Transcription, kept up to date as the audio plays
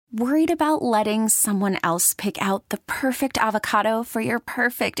Worried about letting someone else pick out the perfect avocado for your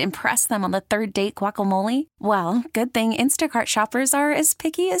perfect impress them on the third date guacamole? Well, good thing Instacart shoppers are as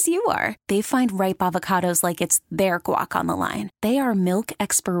picky as you are. They find ripe avocados like it's their guac on the line. They are milk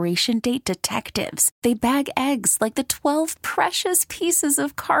expiration date detectives. They bag eggs like the 12 precious pieces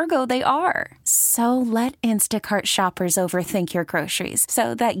of cargo they are. So let Instacart shoppers overthink your groceries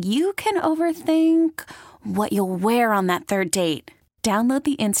so that you can overthink what you'll wear on that third date. Download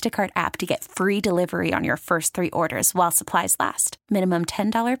the Instacart app to get free delivery on your first 3 orders while supplies last. Minimum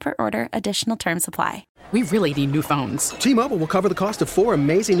 $10 per order. Additional terms apply. We really need new phones. T-Mobile will cover the cost of 4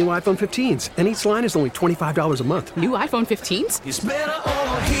 amazing new iPhone 15s, and each line is only $25 a month. New iPhone 15s? It's better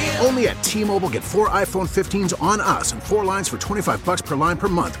over here. Only at T-Mobile, get 4 iPhone 15s on us and 4 lines for $25 per line per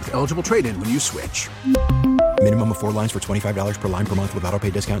month with eligible trade-in when you switch. Minimum of 4 lines for $25 per line per month with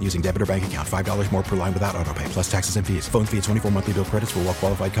autopay discount using debit or bank account. $5 more per line without autopay, plus taxes and fees. Phone fee at 24 monthly bill credits for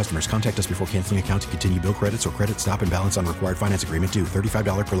well-qualified customers. Contact us before canceling account to continue bill credits or credit stop and balance on required finance agreement due.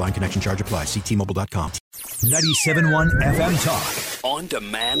 $35 per line connection charge applies. See T-Mobile.com. 97.1 FM Talk. On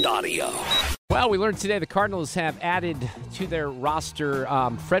demand audio. Well, we learned today the Cardinals have added to their roster.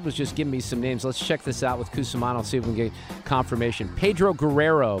 Fred was just giving me some names. Let's check this out with Cusumano, see if we can get confirmation. Pedro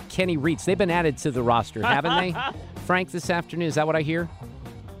Guerrero, Kenny Reitz, they've been added to the roster, haven't they? Frank, this afternoon, is that what I hear?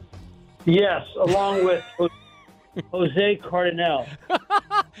 Yes, along with Jose Cardinals.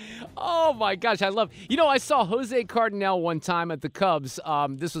 Oh, my gosh, I I saw Jose Cardinals one time at the Cubs.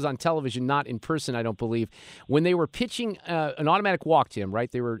 This was on television, not in person, I don't believe. When they were pitching an automatic walk to him, right?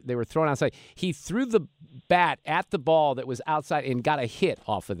 They were thrown outside. He threw the bat at the ball that was outside and got a hit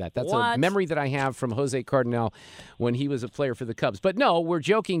off of that. That's a memory that I have from Jose Cardinals when he was a player for the Cubs. But no, we're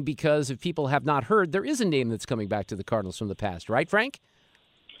joking because if people have not heard, there is a name that's coming back to the Cardinals from the past, right, Frank?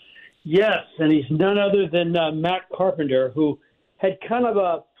 Yes, and he's none other than Matt Carpenter, who had kind of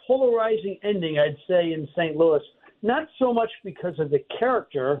a polarizing ending, I'd say, in St. Louis. Not so much because of the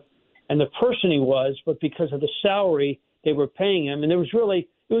character and the person he was, but because of the salary they were paying him. And it was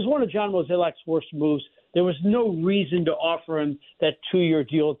one of John Mozeliak's worst moves. There was no reason to offer him that 2-year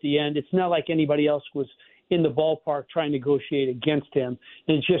deal at the end. It's not like anybody else was in the ballpark trying to negotiate against him.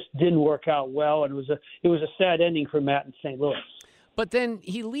 And it just didn't work out well, and it was a sad ending for Matt in St. Louis. But then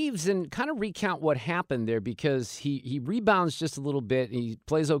he leaves and kind of recount what happened there because he rebounds just a little bit. He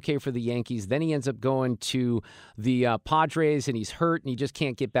plays okay for the Yankees. Then he ends up going to the Padres, and he's hurt, and he just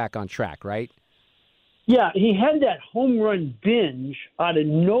can't get back on track, right? Yeah, he had that home run binge out of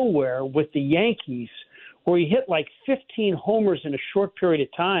nowhere with the Yankees where he hit like 15 homers in a short period of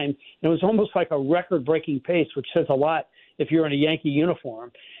time. And it was almost like a record-breaking pace, which says a lot if you're in a Yankee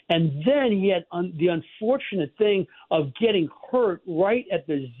uniform. And then he had the unfortunate thing of getting hurt right at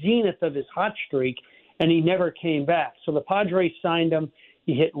the zenith of his hot streak, and he never came back. So the Padres signed him.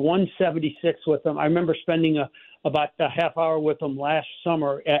 He hit 176 with them. I remember spending about a half hour with him last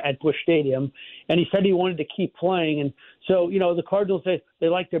summer at Busch Stadium, and he said he wanted to keep playing. And so, the Cardinals, they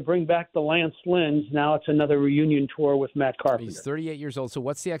like to bring back the Lance Lynns. Now it's another reunion tour with Matt Carpenter. He's 38 years old. So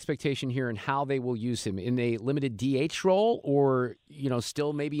what's the expectation here and how they will use him? In a limited DH role or,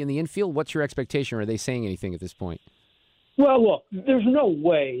 still maybe in the infield? What's your expectation? Or are they saying anything at this point? Well, look, there's no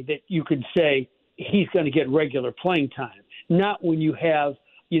way that you could say he's going to get regular playing time. Not when you have,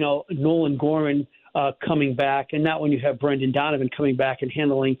 Nolan Gorman coming back, and not when you have Brendan Donovan coming back and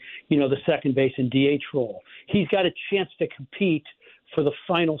handling, the second base and DH role. He's got a chance to compete for the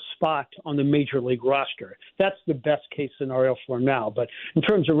final spot on the major league roster. That's the best case scenario for him now. But in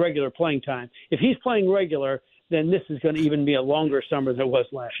terms of regular playing time, if he's playing regular, then this is going to even be a longer summer than it was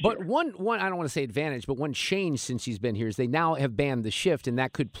last year. But one, I don't want to say advantage, but one change since he's been here is they now have banned the shift, and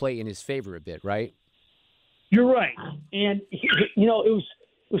that could play in his favor a bit, right? You're right. And,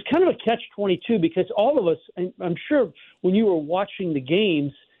 it was kind of a catch-22 because all of us, and I'm sure when you were watching the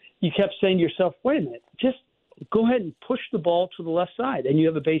games, you kept saying to yourself, wait a minute, just go ahead and push the ball to the left side and you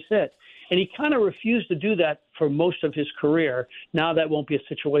have a base hit. And he kind of refused to do that for most of his career. Now that won't be a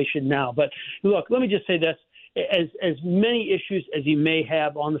situation now. But look, let me just say this. As many issues as he may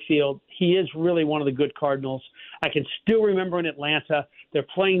have on the field, he is really one of the good Cardinals. I can still remember in Atlanta, they're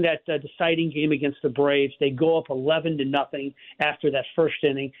playing that deciding game against the Braves. They go up 11-0 after that first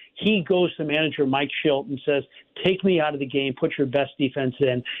inning. He goes to manager Mike Schilt and says, take me out of the game, put your best defense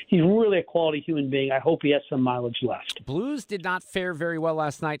in. He's really a quality human being. I hope he has some mileage left. Blues did not fare very well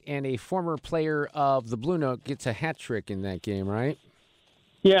last night, and a former player of the Blue Note gets a hat trick in that game, right?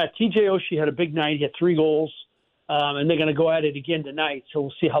 Yeah, TJ Oshie had a big night. He had 3 goals, and they're going to go at it again tonight, so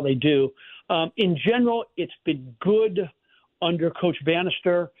we'll see how they do. In general, it's been good under Coach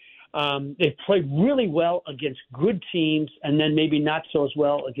Bannister. They've played really well against good teams and then maybe not so as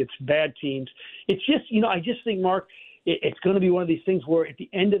well against bad teams. It's just, I just think, Mark, it's going to be one of these things where at the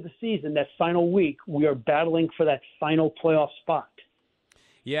end of the season, that final week, we are battling for that final playoff spot.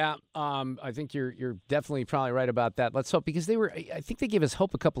 Yeah, I think you're definitely probably right about that. Let's hope, because I think they gave us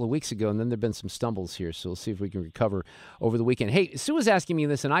hope a couple of weeks ago, and then there have been some stumbles here, so we'll see if we can recover over the weekend. Hey, Sue was asking me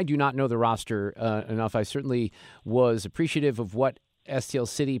this, and I do not know the roster enough. I certainly was appreciative of what STL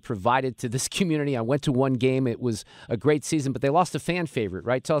City provided to this community. I went to one game. It was a great season, but they lost a fan favorite,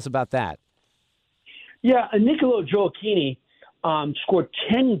 right? Tell us about that. Yeah, Nicolo Gioacchini scored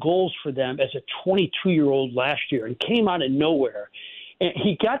 10 goals for them as a 22-year-old last year and came out of nowhere. And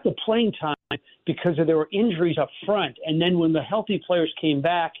he got the playing time because there were injuries up front. And then when the healthy players came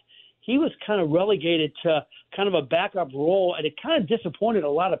back, he was kind of relegated to kind of a backup role. And it kind of disappointed a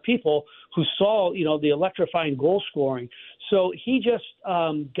lot of people who saw, the electrifying goal scoring. So he just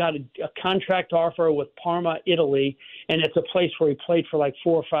got a contract offer with Parma, Italy, and it's a place where he played for like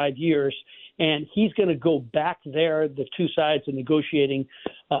 4 or 5 years. And he's going to go back there. The two sides are negotiating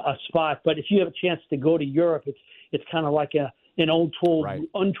a spot. But if you have a chance to go to Europe, it's kind of like an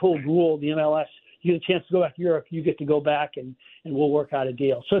untold rule of the MLS. You get a chance to go back to Europe, you get to go back, and we'll work out a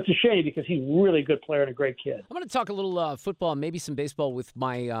deal. So it's a shame because he's really a good player and a great kid. I'm going to talk a little football and maybe some baseball with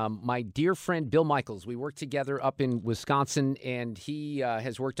my dear friend Bill Michaels. We work together up in Wisconsin, and he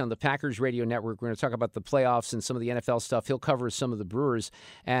has worked on the Packers radio network. We're going to talk about the playoffs and some of the NFL stuff. He'll cover some of the Brewers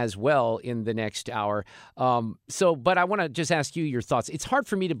as well in the next hour. But I want to just ask you your thoughts. It's hard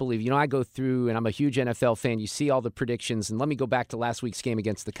for me to believe. I go through, and I'm a huge NFL fan. You see all the predictions, and let me go back to last week's game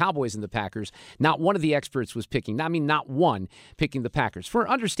against the Cowboys and the Packers. Not one of the experts was picking the Packers for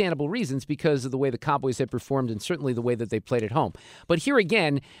understandable reasons because of the way the Cowboys had performed and certainly the way that they played at home. But here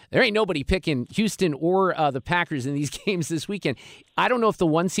again, there ain't nobody picking Houston or the Packers in these games this weekend. I don't know if the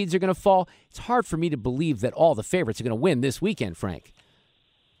 1 seeds are going to fall. It's hard for me to believe that all the favorites are going to win this weekend, Frank.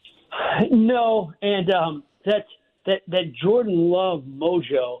 No, and that Jordan Love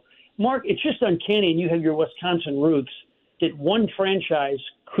mojo, Mark, it's just uncanny, and you have your Wisconsin roots, that one franchise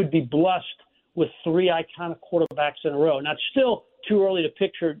could be blessed with 3 iconic quarterbacks in a row. Now, it's still too early to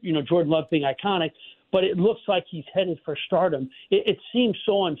picture, Jordan Love being iconic, but it looks like he's headed for stardom. It seems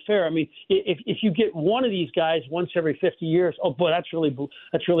so unfair. I mean, if you get one of these guys once every 50 years, oh boy, that's really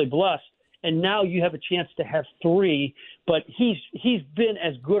blessed. And now you have a chance to have 3. But he's been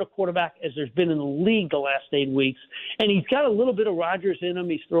as good a quarterback as there's been in the league the last 8 weeks. And he's got a little bit of Rodgers in him.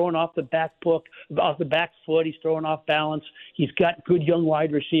 He's throwing off the back foot. He's throwing off balance. He's got good young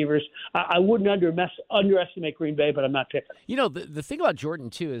wide receivers. I wouldn't underestimate Green Bay, but I'm not picking. The thing about Jordan,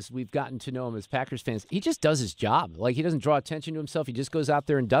 too, is we've gotten to know him as Packers fans. He just does his job. Like, he doesn't draw attention to himself. He just goes out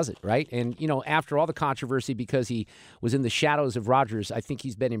there and does it, right? And, after all the controversy because he was in the shadows of Rodgers, I think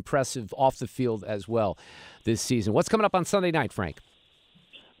he's been impressive off the field as well this season. What's coming up on Sunday night, Frank?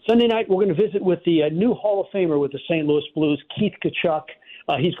 Sunday night, we're going to visit with the new Hall of Famer with the St. Louis Blues, Keith Tkachuk.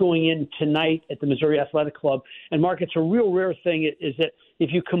 He's going in tonight at the Missouri Athletic Club. And, Mark, it's a real rare thing is that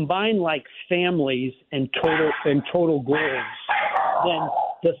if you combine, like, families and total goals, then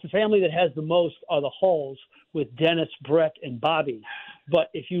the family that has the most are the Halls with Dennis, Brett, and Bobby. But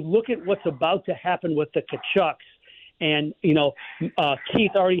if you look at what's about to happen with the Tkachuks, and,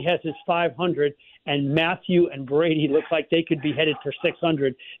 Keith already has his 500, and Matthew and Brady look like they could be headed for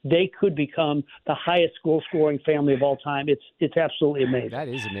 600. They could become the highest goal-scoring family of all time. It's absolutely amazing. That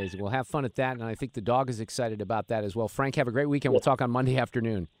is amazing. We'll have fun at that, and I think the dog is excited about that as well. Frank, have a great weekend. We'll talk on Monday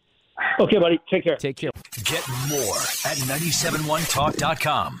afternoon. Okay, buddy. Take care. Take care. Get more at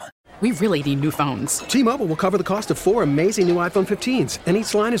 971talk.com. We really need new phones. T-Mobile will cover the cost of 4 amazing new iPhone 15s, and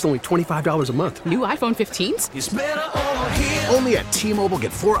each line is only $25 a month. New iPhone 15s? It's better over here. Only at T-Mobile,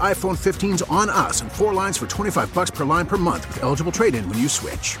 get 4 iPhone 15s on us and 4 lines for $25 per line per month with eligible trade-in when you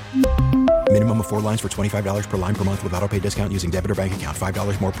switch. Minimum of 4 lines for $25 per line per month with autopay discount using debit or bank account.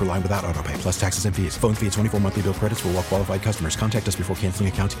 $5 more per line without autopay, plus taxes and fees. Phone fee at 24 monthly bill credits for well-qualified customers. Contact us before canceling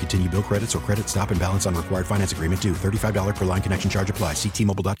account to continue bill credits or credit stop and balance on required finance agreement due. $35 per line connection charge applies. See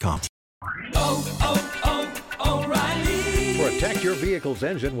T-Mobile.com. O'Reilly. Protect your vehicle's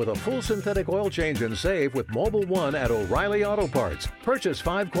engine with a full synthetic oil change and save with Mobile One at O'Reilly Auto Parts. Purchase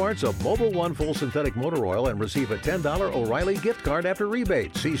 5 quarts of Mobile One full synthetic motor oil and receive a $10 O'Reilly gift card after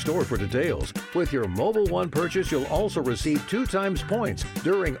rebate. See store for details. With your Mobile One purchase, you'll also receive 2 times points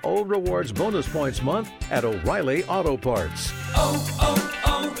during O Rewards Bonus Points Month at O'Reilly Auto Parts.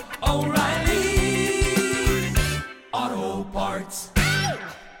 O'Reilly Auto Parts.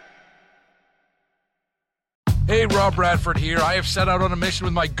 Hey, Rob Bradford here. I have set out on a mission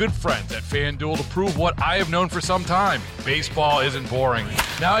with my good friends at FanDuel to prove what I have known for some time. Baseball isn't boring.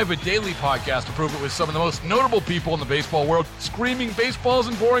 Now I have a daily podcast to prove it with some of the most notable people in the baseball world, screaming baseball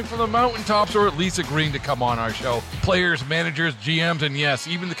isn't boring from the mountaintops, or at least agreeing to come on our show. Players, managers, GMs, and yes,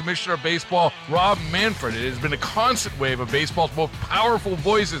 even the commissioner of baseball, Rob Manfred. It has been a constant wave of baseball's most powerful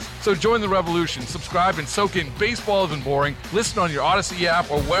voices. So join the revolution. Subscribe and soak in Baseball Isn't Boring. Listen on your Odyssey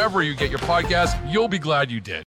app or wherever you get your podcasts. You'll be glad you did.